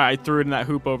gosh. All right, I threw it in that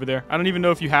hoop over there. I don't even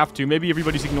know if you have to. Maybe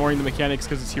everybody's ignoring the mechanics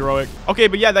because it's heroic. Okay,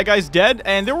 but yeah, that guy's dead.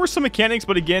 And there were some mechanics,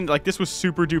 but again, like, this was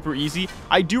super duper easy.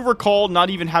 I do recall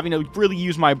not even having to really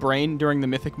use my brain during the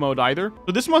Mythic mode either.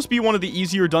 So this must be one of the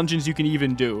easier dungeons you can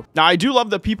even do. Now, I do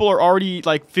love that people are already,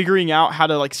 like, figuring out how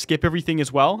to, like, skip everything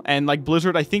as well. And, like,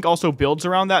 Blizzard, I think, also builds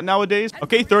around that nowadays.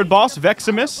 Okay, third boss,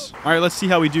 Veximus. All right, let's see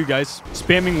how we do, guys.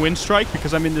 Spamming Wind Strike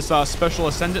because I'm in this special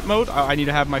Ascendant mode. I need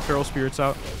to have my Feral Spirits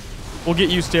out. We'll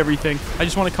get used to everything. I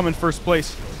just want to come in first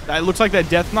place. It looks like that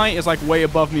Death Knight is, like, way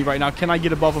above me right now. Can I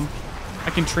get above him? I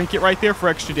can Trinket right there for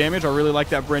extra damage. I really like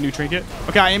that brand new Trinket.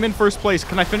 Okay, I am in first place.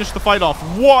 Can I finish the fight off?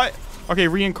 What? Okay,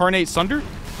 Reincarnate Sunder.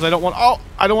 Because I don't want... Oh,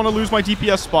 I don't want to lose my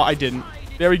DPS spot. I didn't.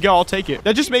 There we go. I'll take it.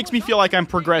 That just makes me feel like I'm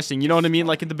progressing. You know what I mean?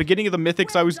 Like, at the beginning of the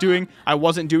Mythics I was doing, I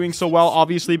wasn't doing so well,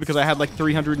 obviously, because I had, like,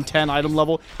 310 item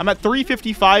level. I'm at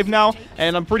 355 now,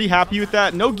 and I'm pretty happy with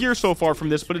that. No gear so far from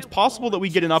this, but it's possible that we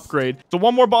get an upgrade. So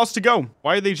one more boss to go.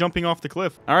 Why are they jumping off the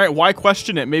cliff? All right, why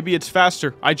question it? Maybe it's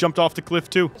faster. I jumped off the cliff,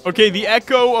 too. Okay, the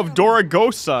Echo of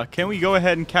Doragosa. Can we go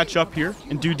ahead and catch up here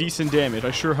and do decent damage?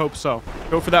 I sure hope so.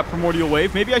 Go for that Primordial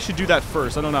Wave. Maybe I should do that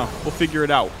first. I don't know. We'll figure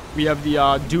it out. We have the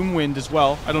Doomwind as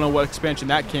well. I don't know what expansion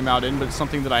that came out in, but it's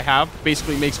something that I have.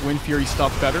 Basically makes Wind Fury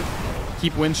stuff better.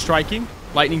 Keep Wind Striking.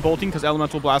 Lightning Bolting because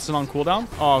Elemental Blast is on cooldown.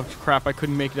 Oh, crap. I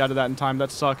couldn't make it out of that in time.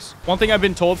 That sucks. One thing I've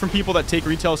been told from people that take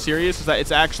retail serious is that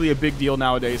it's actually a big deal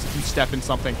nowadays if you step in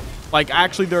something. Like,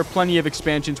 actually, there are plenty of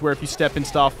expansions where if you step in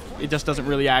stuff, it just doesn't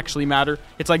really actually matter.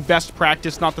 It's like best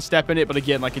practice not to step in it, but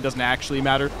again, like, it doesn't actually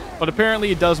matter. But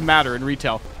apparently, it does matter in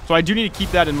retail. So I do need to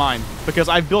keep that in mind because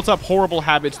I've built up horrible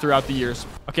habits throughout the years.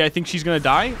 Okay, I think she's going to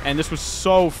die, and this was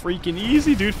so freaking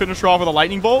easy, dude. Finish her off with a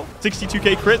Lightning Bolt.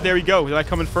 62k crit. There we go. Did I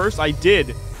come in first? I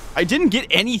did. I didn't get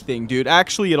anything, dude,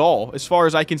 actually at all, as far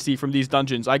as I can see from these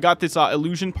dungeons. I got this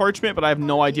Illusion Parchment, but I have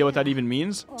no idea what that even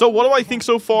means. So what do I think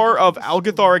so far of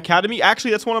Algathar Academy?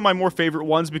 Actually, that's one of my more favorite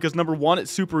ones because number 1,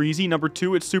 it's super easy. Number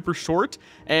 2, it's super short.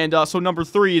 And so number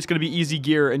 3, it's going to be easy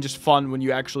gear and just fun when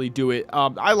you actually do it.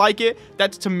 I like it.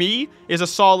 That, to me, is a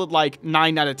solid, like,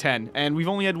 9 out of 10. And we've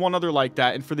only had one other like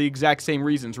that, and for the exact same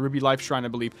reasons. Ruby Life Shrine, I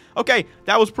believe. Okay,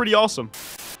 that was pretty awesome.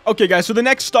 Okay, guys, so the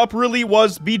next stop really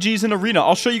was BG's in Arena.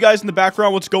 I'll show you guys in the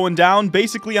background what's going down.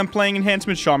 Basically, I'm playing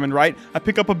Enhancement Shaman, right? I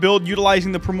pick up a build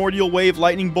utilizing the Primordial Wave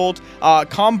Lightning Bolt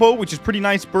combo, which is pretty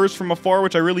nice burst from afar,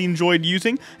 which I really enjoyed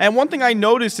using. And one thing I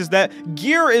noticed is that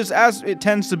gear is, as it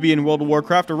tends to be in World of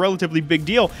Warcraft, a relatively big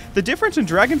deal. The difference in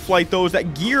Dragonflight, though, is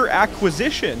that gear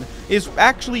acquisition is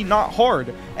actually not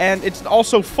hard. And it's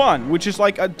also fun, which is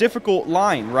like a difficult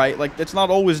line, right? Like, it's not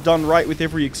always done right with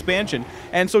every expansion.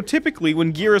 And so typically,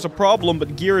 when gear gear is a problem,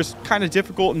 but gear is kind of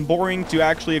difficult and boring to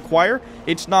actually acquire,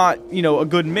 it's not, you know, a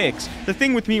good mix. The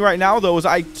thing with me right now, though, is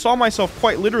I saw myself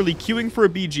quite literally queuing for a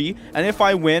BG, and if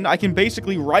I win, I can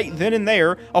basically right then and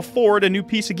there afford a new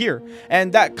piece of gear.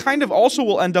 And that kind of also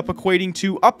will end up equating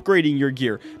to upgrading your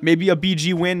gear. Maybe a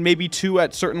BG win, maybe 2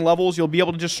 at certain levels, you'll be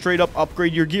able to just straight up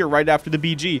upgrade your gear right after the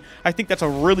BG. I think that's a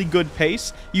really good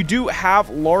pace. You do have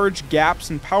large gaps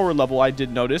in power level, I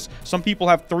did notice. Some people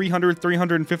have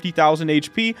 350,000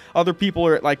 HP. Other people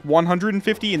are at like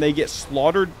 150 and they get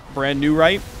slaughtered brand new,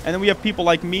 right? And then we have people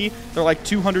like me, they're like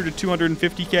 200 to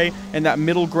 250k in that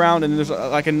middle ground, and there's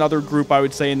like another group, I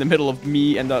would say, in the middle of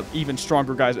me and the even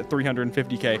stronger guys at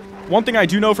 350k. One thing I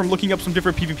do know from looking up some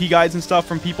different PvP guides and stuff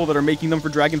from people that are making them for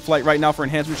Dragonflight right now for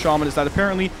Enhancement Shaman is that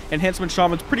apparently Enhancement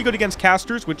Shaman's pretty good against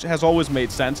casters, which has always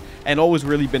made sense and always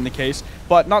really been the case,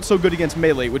 but not so good against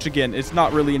melee, which again, is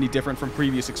not really any different from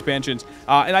previous expansions.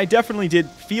 And I definitely did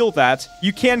feel that.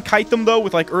 You can kite them though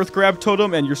with like Earth Grab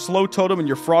Totem and your Slow Totem and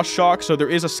your Frost Shock, so there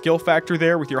is a skill factor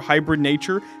there with your hybrid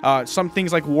nature. Some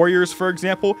things like Warriors, for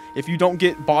example, if you don't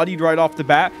get bodied right off the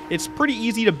bat, it's pretty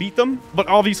easy to beat them, but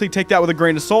obviously take that with a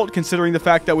grain of salt, considering the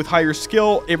fact that with higher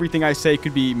skill, everything I say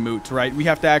could be moot, right? We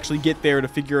have to actually get there to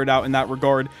figure it out in that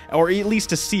regard, or at least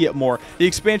to see it more. The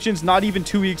expansion's not even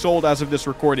 2 weeks old as of this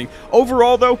recording.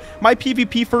 Overall, though, my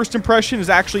PvP first impression is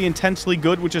actually intensely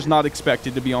good, which is not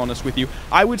expected, to be honest with you.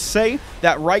 I would say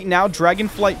that right now,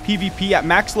 Dragonflight PvP at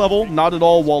max level, not at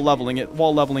all while leveling it.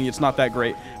 While leveling, it's not that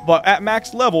great. But at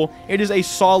max level, it is a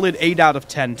solid 8 out of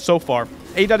 10 so far.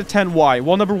 8 out of 10, why?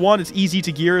 Well, number 1, it's easy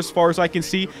to gear as far as I can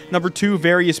see. Number 2,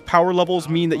 various power levels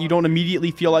mean that you don't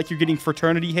immediately feel like you're getting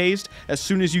fraternity hazed as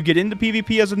soon as you get into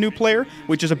PvP as a new player,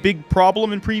 which is a big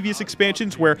problem in previous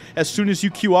expansions where as soon as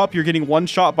you queue up, you're getting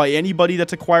one-shot by anybody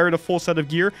that's acquired a full set of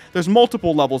gear. There's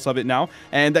multiple levels of it now,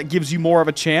 and that gives you more of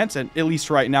a chance, and at least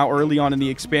right now, early on in the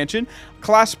expansion.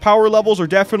 Class power levels are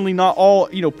definitely not all,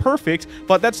 you know, perfect,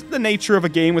 but that's the nature of a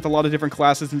game with a lot of different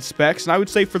classes and specs, and I would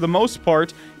say for the most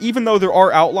part, even though there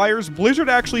are outliers, Blizzard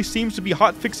actually seems to be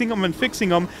hot fixing them and fixing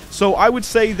them, so I would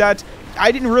say that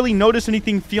I didn't really notice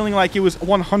anything feeling like it was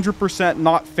 100%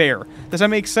 not fair. Does that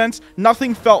make sense?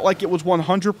 Nothing felt like it was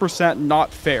 100%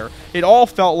 not fair. It all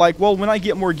felt like, well, when I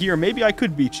get more gear, maybe I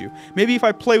could beat you. Maybe if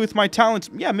I play with my talents,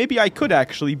 yeah, maybe I could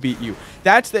actually beat you.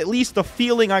 That's at least the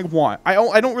feeling I want.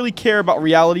 I don't really care about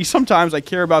reality. Sometimes I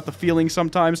care about the feeling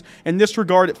sometimes. In this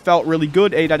regard, it felt really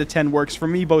good. 8 out of 10 works for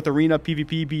me, both Arena,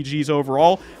 PvP, BGs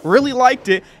overall. Really liked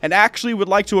it, and actually would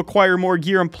like to acquire more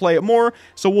gear and play it more,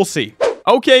 so we'll see.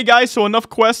 Okay, guys, so enough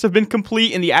quests have been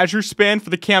complete in the Azure span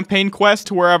for the campaign quest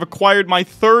to where I've acquired my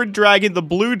 3rd dragon, the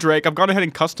Blue Drake. I've gone ahead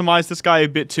and customized this guy a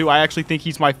bit too. I actually think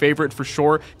he's my favorite for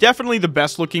sure. Definitely the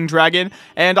best looking dragon.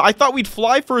 And I thought we'd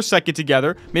fly for a second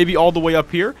together, maybe all the way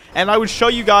up here. And I would show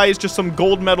you guys just some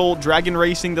gold medal dragon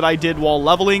racing that I did while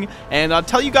leveling. And I'll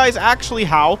tell you guys actually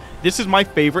how this is my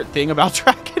favorite thing about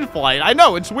Dragonflight. I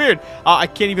know, it's weird. I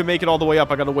can't even make it all the way up.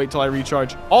 I gotta wait till I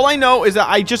recharge. All I know is that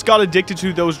I just got addicted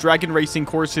to those dragon racing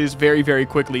courses very, very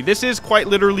quickly. This is quite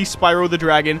literally Spyro the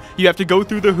Dragon. You have to go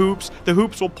through the hoops. The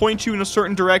hoops will point you in a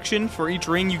certain direction for each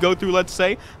ring you go through, let's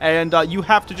say, and you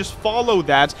have to just follow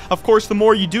that. Of course, the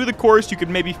more you do the course, you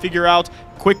can maybe figure out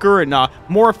quicker and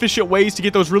more efficient ways to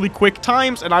get those really quick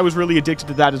times, and I was really addicted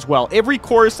to that as well. Every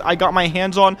course I got my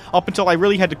hands on up until I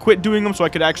really had to quit doing them so I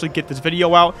could actually get this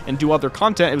video out and do other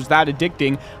content. It was that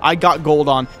addicting. I got gold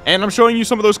on, and I'm showing you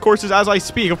some of those courses as I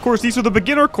speak. Of course, these are the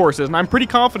beginner courses, and I'm pretty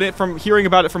confident from hearing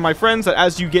about it from my friends that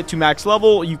as you get to max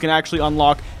level, you can actually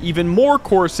unlock even more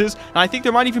courses, and I think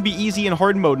there might even be easy and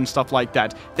hard mode and stuff like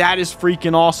that. That is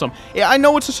freaking awesome. Yeah, I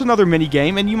know it's just another mini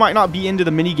game, and you might not be into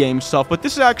the mini game stuff, but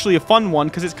this is actually a fun one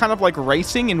because it's kind of like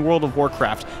racing in World of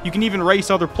Warcraft. You can even race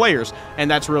other players,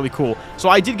 and that's really cool. So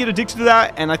I did get addicted to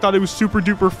that, and I thought it was super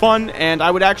duper fun, and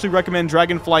I would actually recommend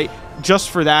Dragonflight just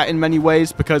for that in many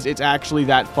ways because it's actually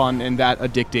that fun and that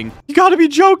addicting. You gotta be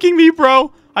joking me,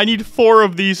 bro. I need 4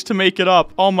 of these to make it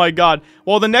up. Oh my god.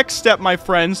 Well, the next step, my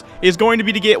friends, is going to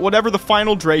be to get whatever the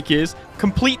final Drake is,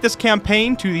 complete this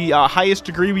campaign to the highest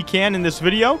degree we can in this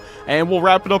video, and we'll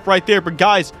wrap it up right there. But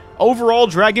guys, overall,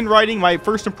 dragon riding, my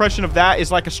first impression of that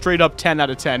is like a straight up 10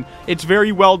 out of 10. It's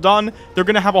very well done. They're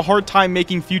going to have a hard time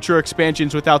making future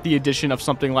expansions without the addition of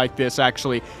something like this,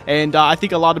 actually. And I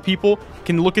think a lot of people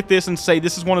can look at this and say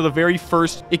this is one of the very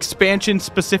first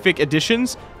expansion-specific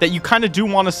additions that you kind of do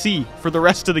want to see for the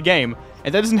rest of the game.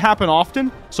 And that doesn't happen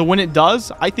often, so when it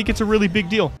does, I think it's a really big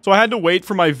deal. So I had to wait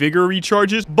for my vigor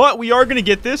recharges, but we are going to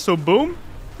get this, so boom,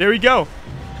 there we go.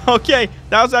 Okay,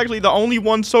 That was actually the only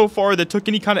one so far that took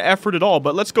any kind of effort at all.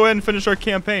 But let's go ahead and finish our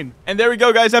campaign. And there we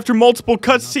go, guys. After multiple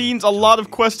cutscenes, a lot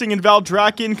of questing in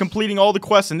Valdrakken, completing all the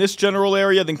quests in this general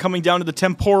area, then coming down to the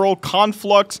temporal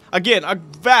conflux. Again, a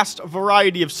vast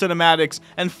variety of cinematics.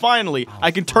 And finally,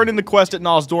 I can turn in the quest at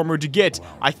Nosdormu to get,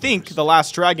 I think, the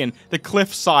last dragon, the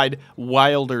Cliffside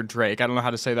Wilder Drake. I don't know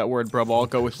how to say that word, bro, but I'll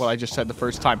go with what I just said the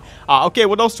first time. Okay,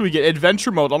 what else do we get?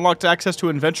 Adventure mode. Unlocked access to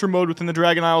adventure mode within the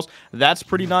Dragon Isles. That's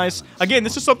pretty nice. Again,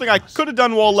 this is something I could have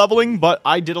done while leveling, but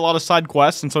I did a lot of side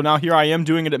quests, and so now here I am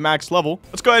doing it at max level.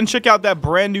 Let's go ahead and check out that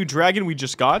brand new dragon we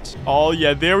just got. Oh,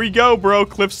 yeah, there we go, bro.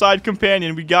 Cliffside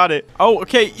Companion. We got it. Oh,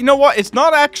 okay. You know what? It's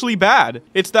not actually bad.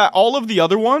 It's that all of the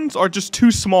other ones are just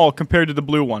too small compared to the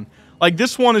blue one. Like,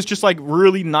 this one is just, like,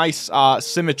 really nice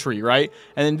symmetry, right?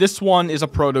 And then this one is a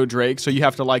proto-drake, so you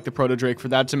have to like the proto-drake for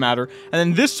that to matter. And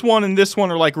then this one and this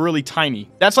one are, like, really tiny.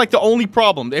 That's, like, the only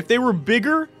problem. If they were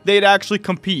bigger, they'd actually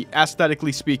compete,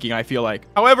 aesthetically speaking, I feel like.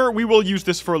 However, we will use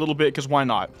this for a little bit, because why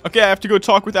not? Okay, I have to go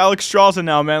talk with Alex Straza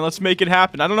now, man. Let's make it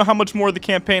happen. I don't know how much more of the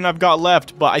campaign I've got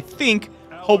left, but I think,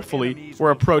 hopefully, we're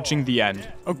approaching the end.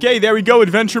 Okay, there we go.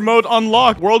 Adventure mode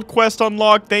unlocked. World quest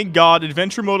unlocked. Thank God.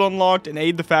 Adventure mode unlocked and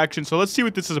aid the faction. So let's see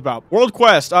what this is about. World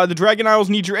quest. The Dragon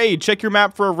Isles need your aid. Check your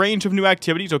map for a range of new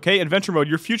activities. Okay, adventure mode.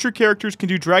 Your future characters can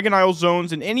do Dragon Isle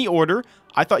zones in any order.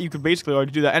 I thought you could basically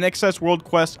already do that. And access world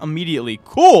quest immediately.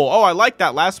 Cool. Oh, I like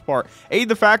that last part. Aid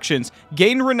the factions.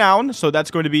 Gain renown. So that's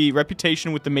going to be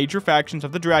reputation with the major factions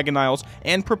of the Dragon Isles.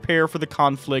 And prepare for the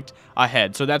conflict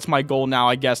ahead. So that's my goal now,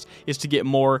 I guess, is to get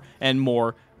more and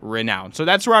more renown. So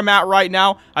that's where I'm at right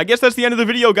now. I guess that's the end of the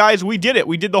video, guys. We did it.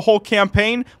 We did the whole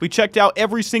campaign. We checked out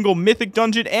every single mythic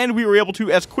dungeon, and we were able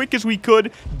to, as quick as we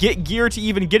could, get gear to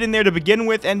even get in there to begin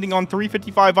with, ending on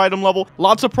 355 item level.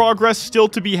 Lots of progress still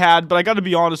to be had, but I gotta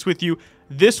be honest with you,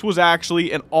 this was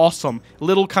actually an awesome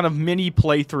little kind of mini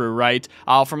playthrough, right?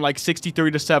 From like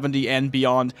 63 to 70 and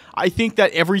beyond. I think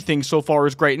that everything so far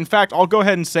is great. In fact, I'll go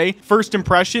ahead and say first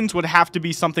impressions would have to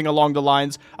be something along the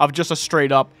lines of just a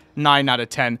straight up 9 out of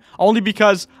 10. Only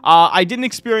because I didn't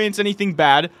experience anything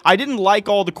bad. I didn't like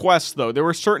all the quests, though. There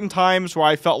were certain times where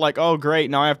I felt like, oh, great,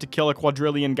 now I have to kill a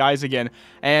quadrillion guys again.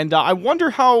 And I wonder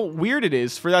how weird it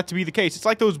is for that to be the case. It's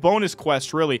like those bonus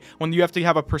quests, really. When you have to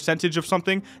have a percentage of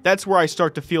something, that's where I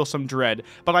start to feel some dread.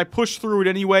 But I push through it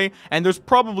anyway, and there's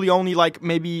probably only like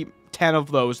maybe 10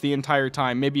 of those the entire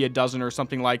time, maybe a dozen or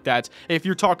something like that, if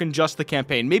you're talking just the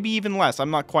campaign, maybe even less, I'm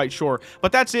not quite sure,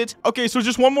 but that's it. Okay, so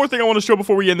just one more thing I want to show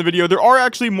before we end the video. There are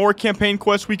actually more campaign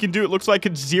quests we can do. It looks like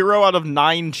it's 0 out of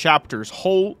 9 chapters.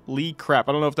 Holy crap.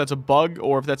 I don't know if that's a bug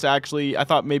or if that's actually, I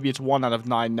thought maybe it's 1 out of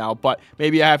 9 now, but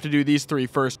maybe I have to do these 3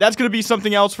 first. That's going to be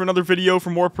something else for another video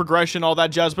for more progression, all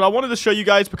that jazz, but I wanted to show you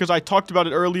guys because I talked about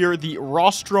it earlier, the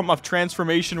rostrum of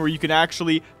transformation where you can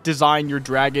actually design your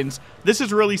dragons. This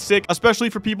is really sick, especially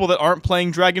for people that aren't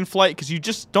playing Dragonflight, because you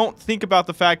just don't think about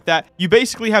the fact that you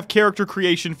basically have character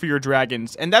creation for your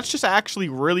dragons, and that's just actually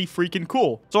really freaking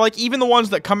cool. So like even the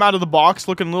ones that come out of the box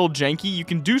looking a little janky, you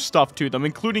can do stuff to them,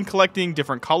 including collecting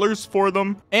different colors for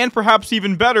them, and perhaps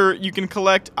even better, you can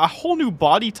collect a whole new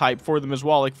body type for them as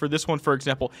well. Like for this one, for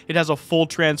example, it has a full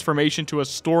transformation to a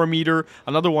Storm Eater.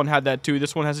 Another one had that too.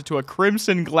 This one has it to a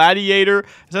Crimson Gladiator.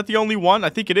 Is that the only one? I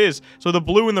think it is. So the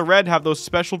blue and the red have those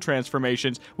special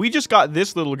transformations. We just got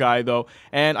this little guy though,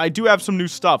 and I do have some new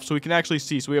stuff so we can actually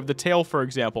see. So we have the tail, for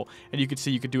example, and you can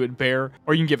see you could do it bare,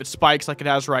 or you can give it spikes like it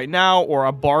has right now, or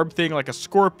a barb thing like a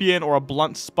scorpion, or a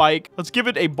blunt spike. Let's give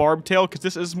it a barb tail because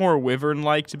this is more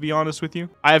wyvern-like, to be honest with you.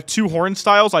 I have 2 horn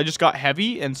styles. I just got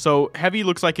heavy, and so heavy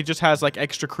looks like it just has like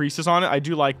extra creases on it. I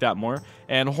do like that more.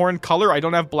 And horn color, I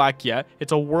don't have black yet.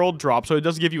 It's a world drop, so it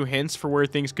does give you hints for where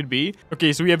things could be.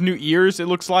 Okay, so we have new ears, it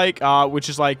looks like, which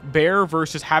is like bare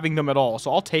versus having them at all. So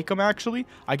I'll take them, actually.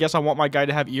 I guess I want my guy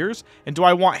to have ears. And do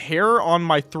I want hair on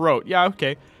my throat? Yeah,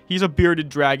 okay. He's a bearded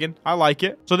dragon. I like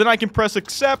it. So then I can press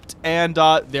accept, and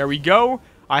there we go.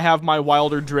 I have my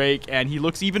Wilder Drake, and he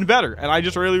looks even better, and I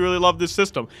just really, really love this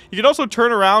system. You can also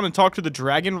turn around and talk to the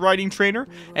dragon riding trainer,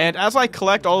 and as I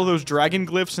collect all of those dragon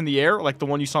glyphs in the air, like the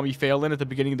one you saw me fail in at the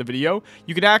beginning of the video,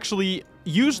 you can actually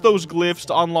use those glyphs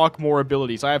to unlock more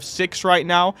abilities. I have 6 right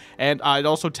now, and it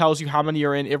also tells you how many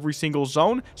are in every single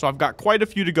zone, so I've got quite a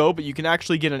few to go, but you can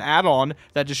actually get an add-on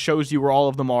that just shows you where all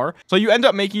of them are. So you end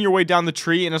up making your way down the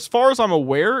tree, and as far as I'm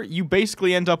aware, you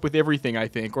basically end up with everything, I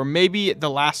think, or maybe the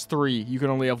last 3, you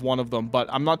can only have 1 of them, but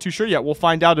I'm not too sure yet. We'll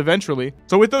find out eventually.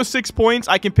 So with those 6 points,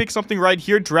 I can pick something right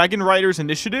here, Dragon Rider's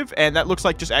Initiative, and that looks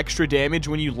like just extra damage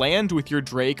when you land with your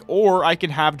Drake, or I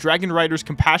can have Dragon Rider's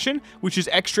Compassion, which is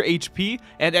extra HP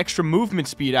and extra movement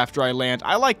speed after I land.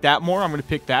 I like that more. I'm going to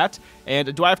pick that.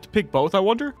 And do I have to pick both, I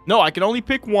wonder? No, I can only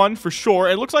pick one for sure.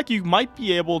 It looks like you might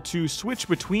be able to switch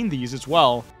between these as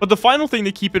well. But the final thing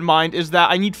to keep in mind is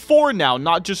that I need 4 now,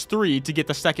 not just 3, to get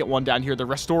the second one down here, the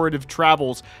restorative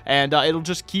travels. And it'll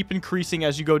just keep increasing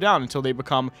as you go down until they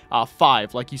become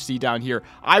 5, like you see down here.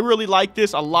 I really like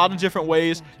this. A lot of different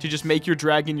ways to just make your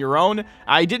dragon your own.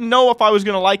 I didn't know if I was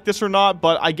going to like this or not,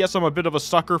 but I guess I'm a bit of a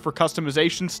sucker for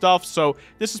customization stuff. So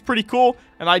this is pretty cool,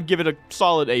 and I'd give it a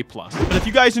solid A+. But if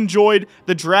you guys enjoyed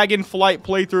the Dragonflight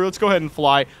playthrough, let's go ahead and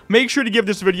fly. Make sure to give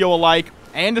this video a like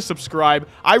and to subscribe.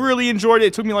 I really enjoyed it.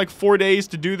 It took me like 4 days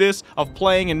to do this, of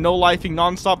playing and no-lifing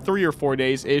nonstop, 3 or 4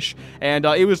 days-ish, and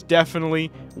it was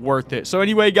definitely worth it. So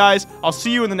anyway, guys, I'll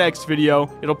see you in the next video.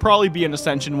 It'll probably be an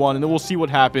Ascension one, and then we'll see what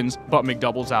happens, but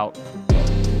Mcdoubles out.